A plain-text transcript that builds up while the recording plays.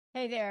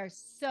Hey there.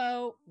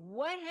 So,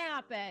 what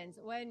happens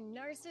when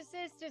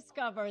narcissists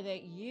discover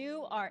that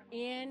you are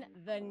in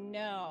the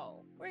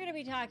know? We're going to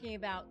be talking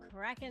about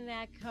cracking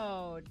that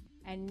code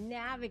and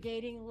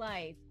navigating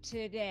life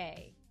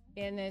today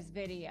in this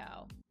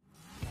video.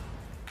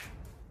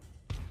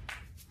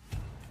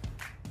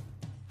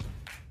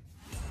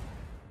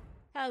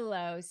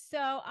 Hello.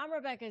 So I'm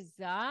Rebecca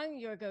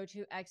Zung, your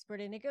go-to expert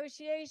in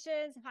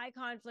negotiations, high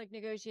conflict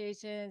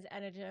negotiations,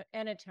 and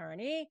an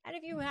attorney. And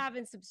if you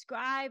haven't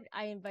subscribed,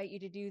 I invite you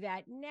to do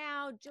that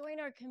now. Join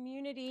our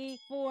community.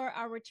 For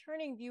our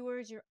returning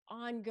viewers, your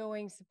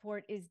ongoing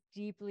support is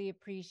deeply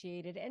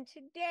appreciated. And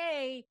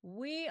today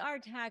we are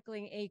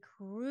tackling a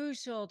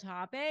crucial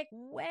topic: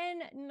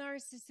 when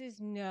narcissists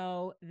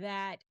know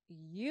that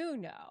you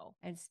know.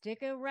 And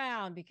stick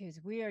around because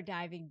we are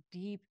diving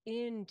deep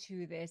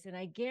into this, and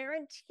I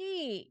guarantee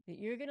that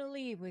you're going to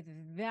leave with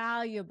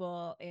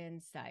valuable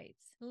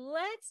insights.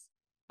 Let's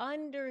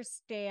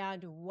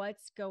understand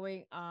what's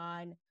going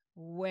on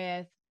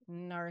with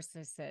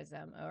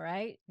narcissism. All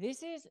right.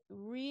 This is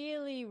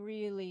really,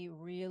 really,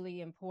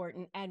 really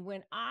important. And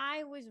when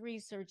I was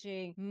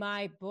researching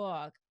my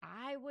book,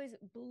 I was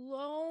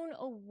blown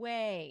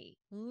away,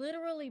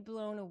 literally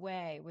blown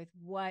away with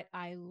what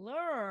I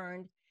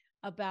learned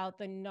about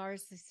the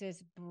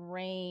narcissist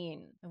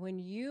brain. And when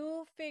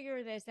you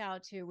figure this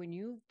out too, when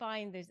you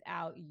find this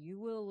out, you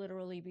will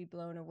literally be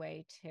blown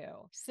away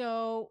too.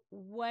 So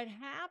what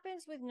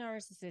happens with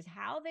narcissists,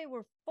 how they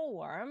were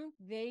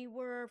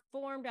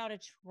formed out of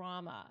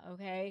trauma.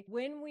 Okay.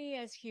 When we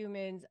as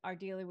humans are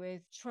dealing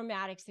with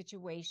traumatic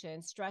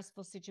situations,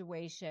 stressful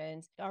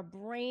situations, our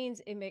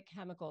brains emit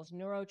chemicals,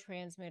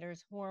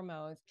 neurotransmitters,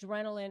 hormones,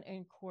 adrenaline,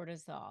 and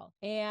cortisol.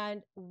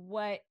 And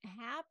what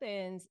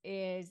happens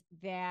is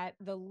that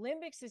the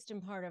limbic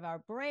system part of our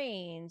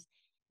brains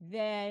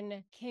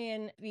then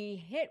can be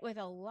hit with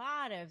a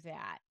lot of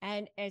that.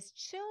 And as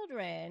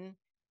children,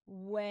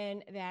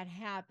 when that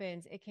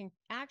happens, it can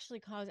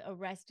actually cause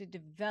arrested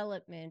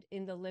development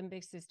in the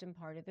limbic system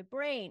part of the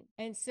brain.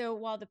 And so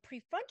while the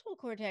prefrontal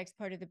cortex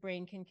part of the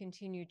brain can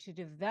continue to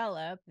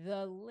develop,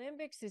 the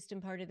limbic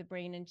system part of the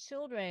brain in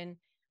children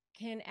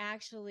can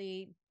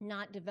actually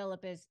not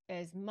develop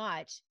as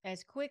much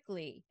as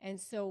quickly. And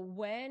so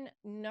when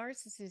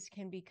narcissists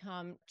can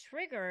become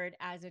triggered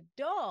as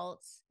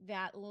adults,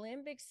 that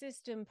limbic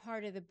system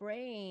part of the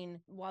brain,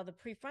 while the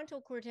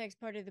prefrontal cortex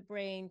part of the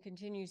brain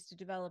continues to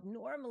develop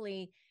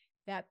normally,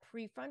 that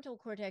prefrontal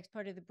cortex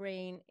part of the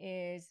brain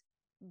is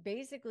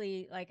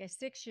basically like a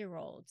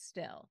 6-year-old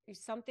still. If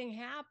something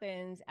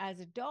happens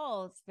as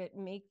adults that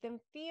make them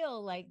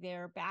feel like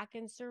they're back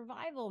in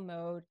survival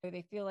mode, or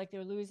they feel like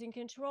they're losing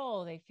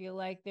control, they feel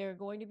like they're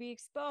going to be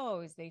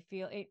exposed, they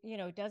feel it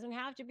doesn't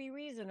have to be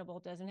reasonable,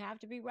 doesn't have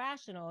to be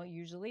rational,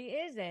 usually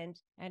isn't.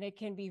 And it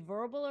can be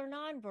verbal or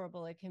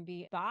nonverbal, it can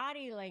be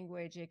body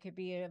language, it could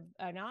be an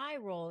eye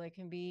roll, it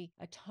can be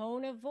a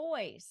tone of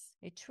voice.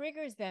 It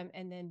triggers them,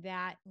 and then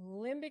that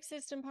limbic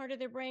system part of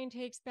their brain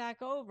takes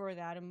back over,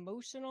 that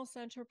emotional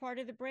center part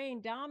of the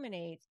brain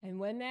dominates. And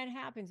when that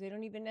happens, they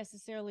don't even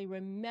necessarily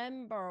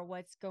remember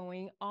what's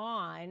going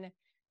on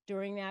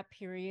during that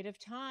period of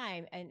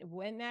time. And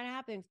when that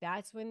happens,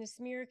 that's when the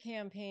smear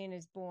campaign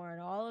is born,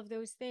 all of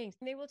those things.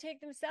 And they will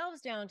take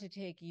themselves down to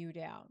take you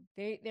down.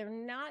 They're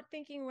not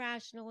thinking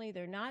rationally,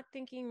 they're not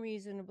thinking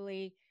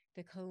reasonably.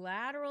 The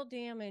collateral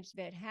damage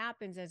that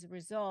happens as a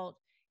result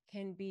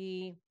can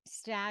be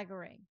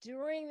staggering.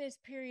 During this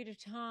period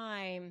of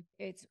time,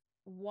 it's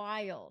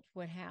wild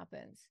what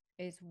happens.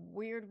 It's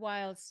weird,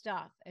 wild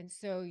stuff. And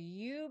so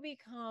you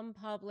become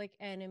public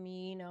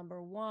enemy number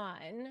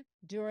one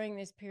during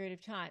this period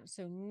of time.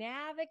 So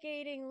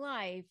navigating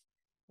life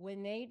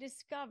when they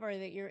discover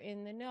that you're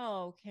in the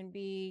know can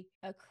be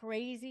a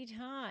crazy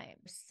time.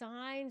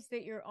 Signs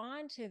that you're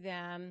onto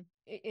them,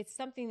 it's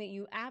something that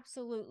you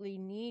absolutely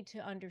need to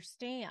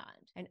understand.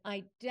 And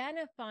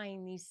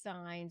identifying these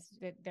signs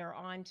that they're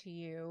onto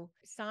you,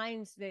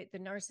 signs that the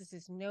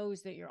narcissist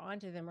knows that you're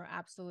onto them, are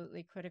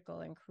absolutely critical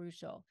and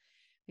crucial,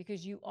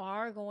 because you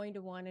are going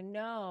to want to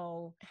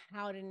know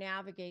how to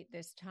navigate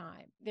this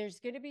time. There's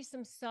going to be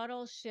some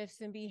subtle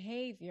shifts in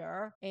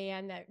behavior,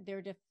 and that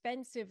their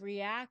defensive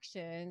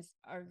reactions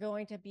are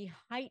going to be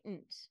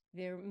heightened.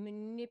 Their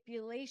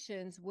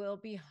manipulations will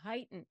be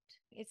heightened.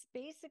 It's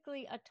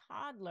basically a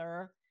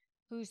toddler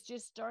who's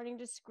just starting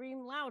to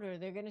scream louder.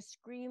 They're going to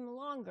scream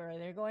longer.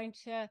 They're going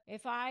to,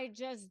 if I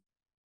just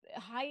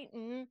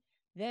heighten,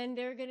 then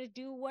they're going to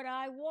do what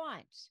I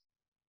want.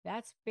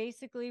 That's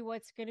basically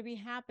what's going to be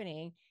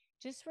happening.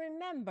 Just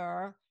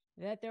remember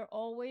that they're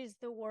always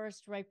the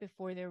worst right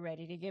before they're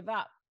ready to give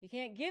up. You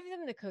can't give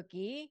them the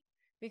cookie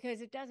because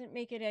it doesn't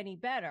make it any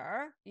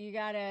better. You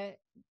got to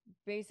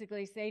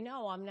basically say,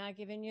 no, I'm not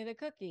giving you the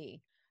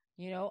cookie.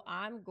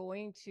 I'm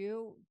going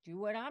to do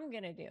what I'm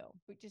going to do.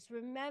 But just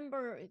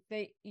remember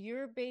that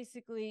you've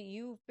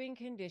been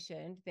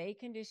conditioned, they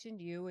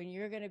conditioned you, and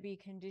you're going to be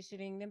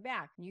conditioning them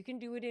back. You can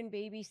do it in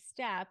baby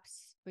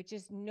steps, but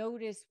just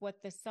notice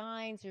what the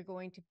signs are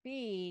going to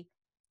be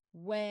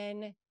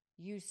when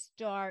you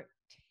start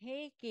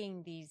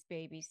taking these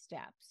baby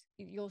steps,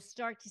 you'll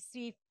start to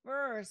see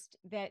first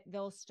that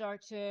they'll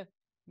start to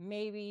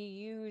maybe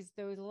use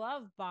those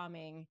love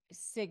bombing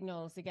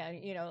signals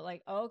again,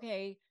 like,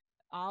 okay,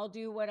 I'll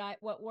do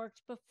what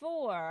worked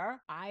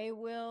before. I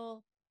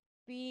will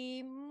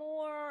be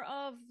more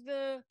of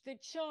the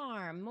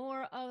charm,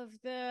 more of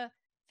the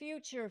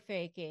future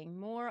faking,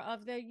 more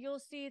of the you'll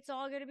see it's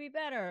all going to be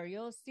better.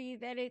 You'll see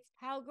that it's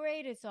how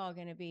great it's all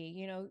going to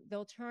be.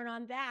 They'll turn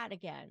on that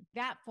again,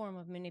 that form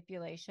of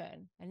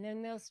manipulation. And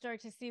then they'll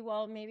start to see,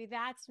 well, maybe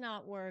that's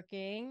not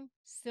working.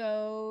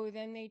 So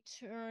then they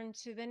turn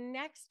to the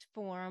next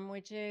form,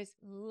 which is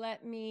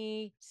let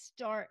me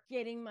start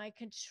getting my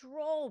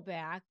control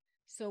back.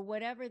 So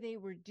whatever they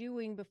were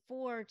doing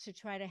before to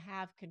try to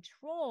have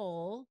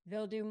control,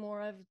 they'll do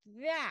more of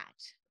that,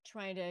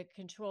 trying to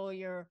control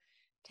your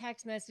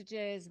text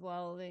messages.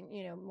 Well, then,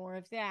 more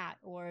of that.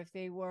 Or if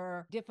they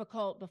were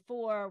difficult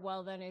before,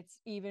 well, then it's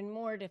even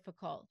more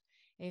difficult.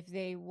 If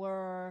they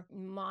were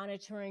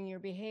monitoring your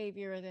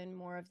behavior, then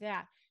more of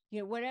that.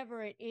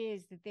 Whatever it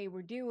is that they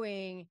were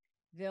doing,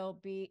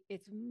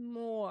 it's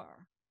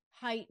more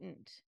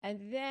heightened.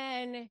 And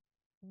then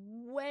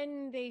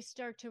when they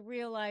start to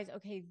realize,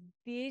 okay,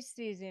 this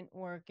isn't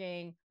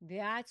working,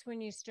 that's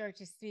when you start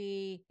to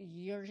see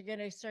you're going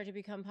to start to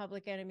become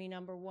public enemy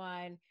number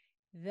one.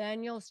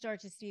 Then you'll start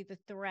to see the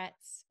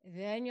threats.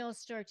 Then you'll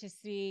start to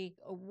see,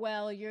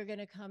 well, you're going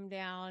to come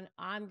down.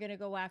 I'm going to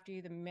go after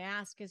you. The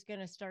mask is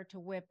going to start to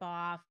whip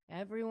off.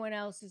 Everyone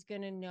else is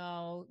going to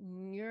know.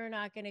 You're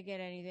not going to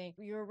get anything.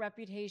 Your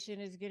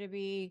reputation is going to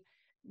be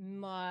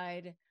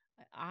mud.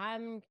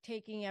 I'm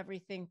taking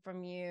everything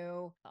from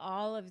you.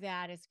 All of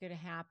that is going to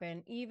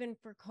happen, even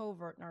for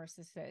covert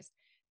narcissists.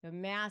 The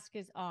mask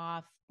is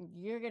off.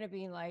 You're going to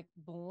be like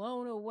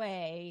blown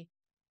away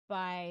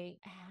by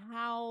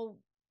how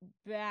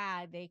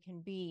bad they can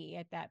be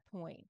at that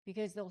point,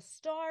 because they'll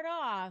start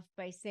off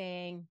by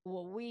saying,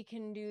 well, we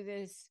can do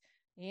this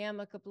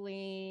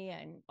amicably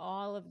and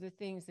all of the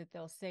things that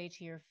they'll say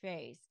to your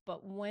face.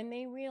 But when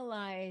they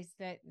realize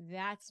that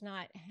that's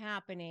not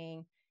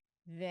happening,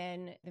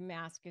 then the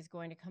mask is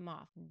going to come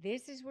off.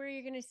 This is where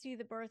you're going to see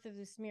the birth of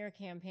the smear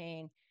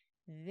campaign.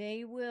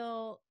 They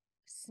will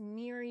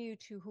smear you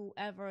to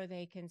whoever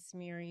they can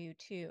smear you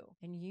to,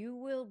 and you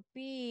will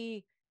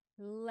be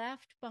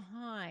left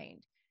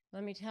behind.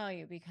 Let me tell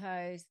you,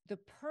 because the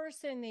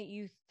person that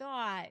you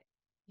thought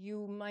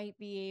you might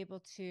be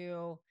able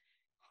to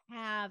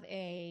have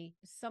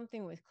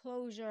something with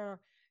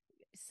closure,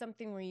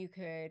 something where you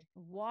could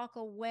walk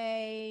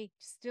away,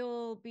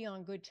 still be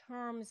on good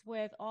terms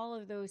with, all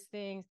of those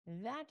things,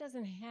 that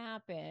doesn't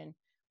happen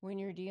when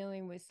you're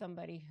dealing with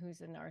somebody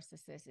who's a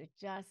narcissist. It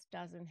just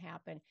doesn't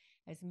happen.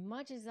 As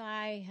much as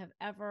I have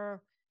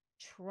ever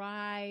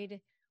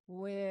tried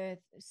with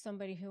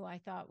somebody who I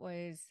thought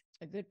was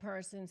a good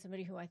person,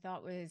 somebody who I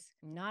thought was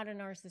not a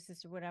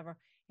narcissist or whatever,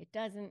 it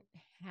doesn't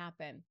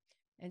happen.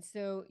 And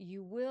so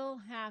you will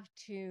have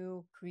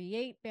to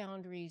create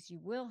boundaries. You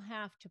will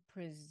have to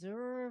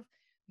preserve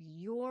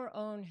your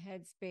own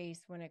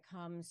headspace when it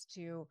comes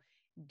to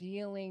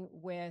dealing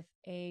with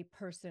a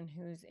person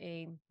who's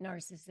a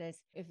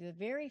narcissist. If the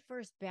very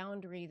first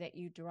boundary that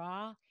you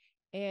draw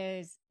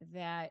is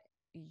that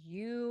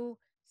you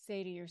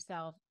say to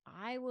yourself,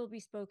 I will be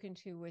spoken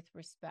to with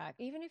respect,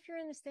 even if you're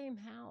in the same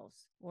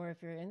house, or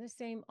if you're in the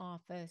same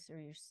office,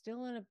 or you're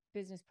still in a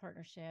business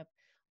partnership,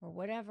 or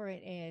whatever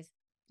it is,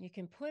 you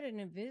can put an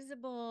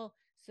invisible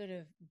sort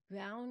of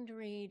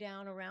boundary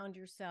down around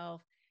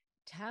yourself,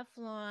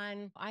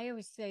 Teflon. I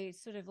always say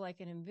sort of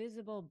like an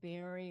invisible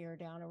barrier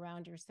down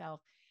around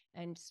yourself,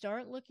 and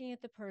start looking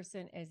at the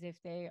person as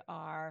if they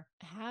are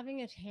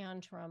having a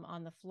tantrum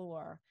on the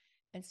floor,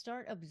 and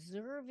start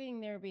observing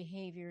their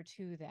behavior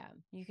to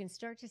them. You can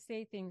start to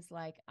say things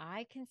like,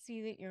 I can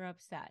see that you're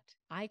upset.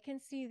 I can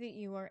see that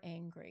you are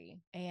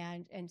angry,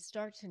 and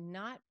start to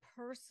not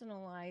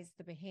personalize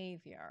the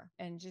behavior,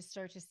 and just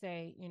start to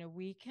say,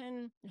 we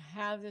can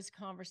have this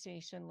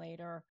conversation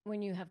later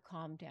when you have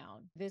calmed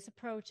down. This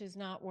approach is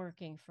not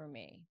working for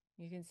me.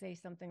 You can say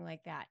something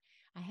like that.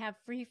 I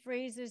have free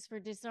phrases for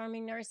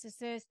disarming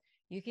narcissists.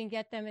 You can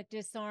get them at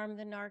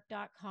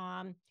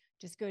disarmthenarc.com.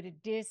 Just go to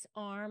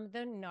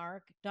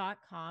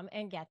disarmthenarc.com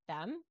and get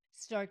them.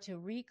 Start to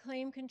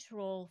reclaim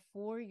control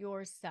for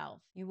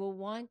yourself. You will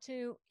want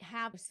to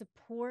have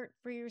support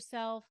for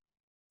yourself.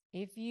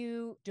 If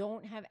you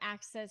don't have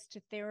access to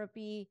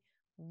therapy,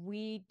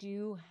 we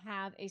do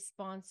have a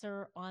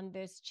sponsor on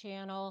this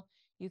channel.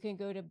 You can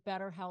go to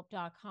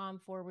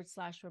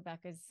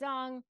betterhelp.com/Rebecca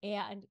Zung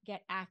and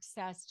get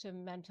access to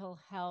mental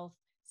health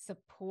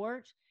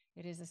support.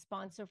 It is a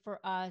sponsor for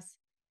us.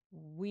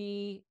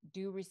 We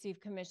do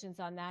receive commissions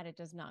on that. It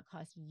does not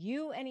cost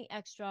you any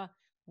extra.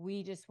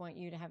 We just want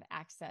you to have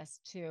access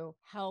to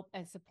help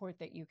and support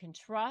that you can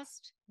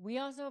trust. We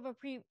also have a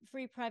free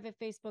private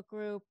Facebook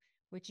group,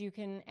 which you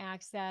can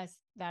access.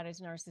 That is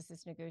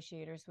Narcissist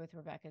Negotiators with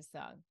Rebecca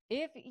Zung.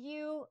 If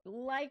you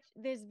liked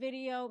this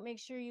video, make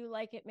sure you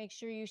like it. Make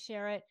sure you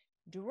share it.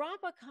 Drop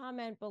a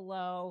comment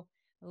below.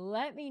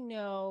 Let me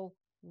know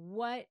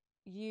what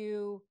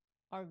you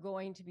are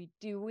going to be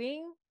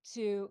doing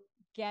to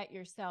get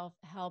yourself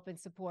help and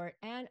support.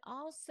 And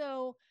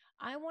also,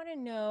 I want to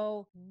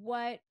know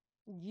what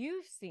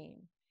you've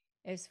seen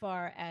as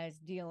far as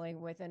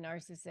dealing with a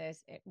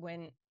narcissist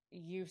when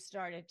you've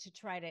started to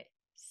try to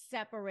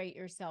separate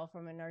yourself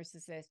from a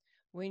narcissist,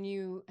 when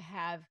you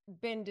have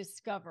been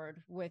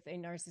discovered with a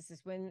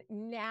narcissist, when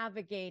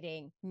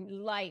navigating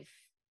life,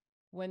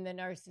 when the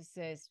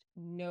narcissist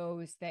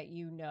knows that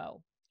you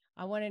know.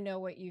 I want to know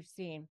what you've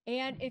seen.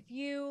 And if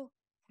you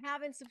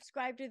haven't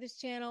subscribed to this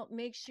channel,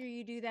 make sure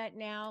you do that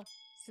now.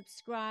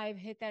 Subscribe,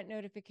 hit that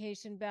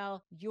notification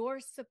bell. Your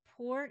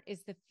support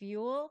is the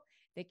fuel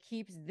that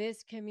keeps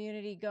this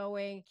community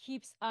going,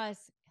 keeps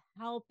us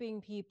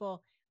helping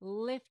people,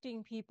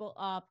 lifting people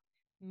up,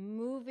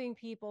 moving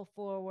people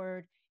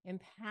forward,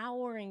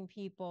 empowering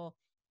people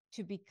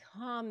to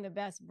become the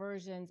best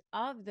versions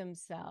of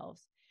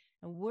themselves.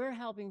 And we're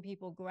helping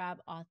people grab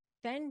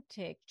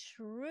authentic,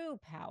 true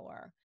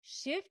power,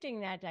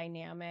 shifting that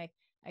dynamic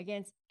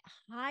against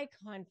high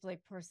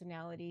conflict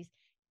personalities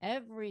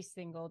every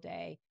single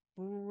day,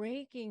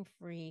 breaking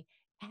free,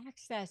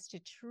 access to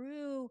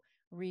true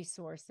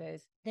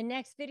resources. The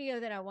next video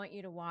that I want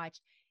you to watch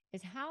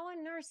is how a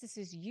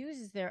narcissist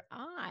uses their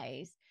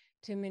eyes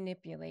to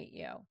manipulate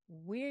you.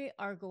 We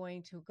are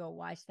going to go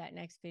watch that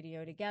next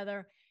video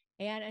together.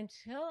 And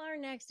until our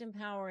next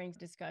empowering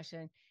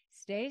discussion,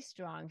 stay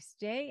strong,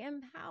 stay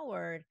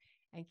empowered,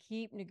 and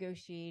keep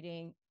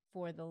negotiating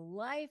for the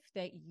life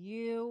that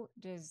you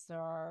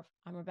deserve.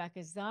 I'm Rebecca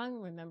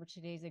Zung. Remember,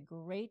 today's a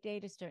great day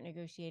to start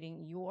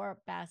negotiating your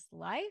best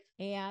life.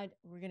 And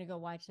we're going to go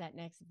watch that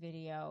next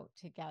video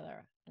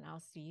together. And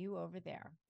I'll see you over there.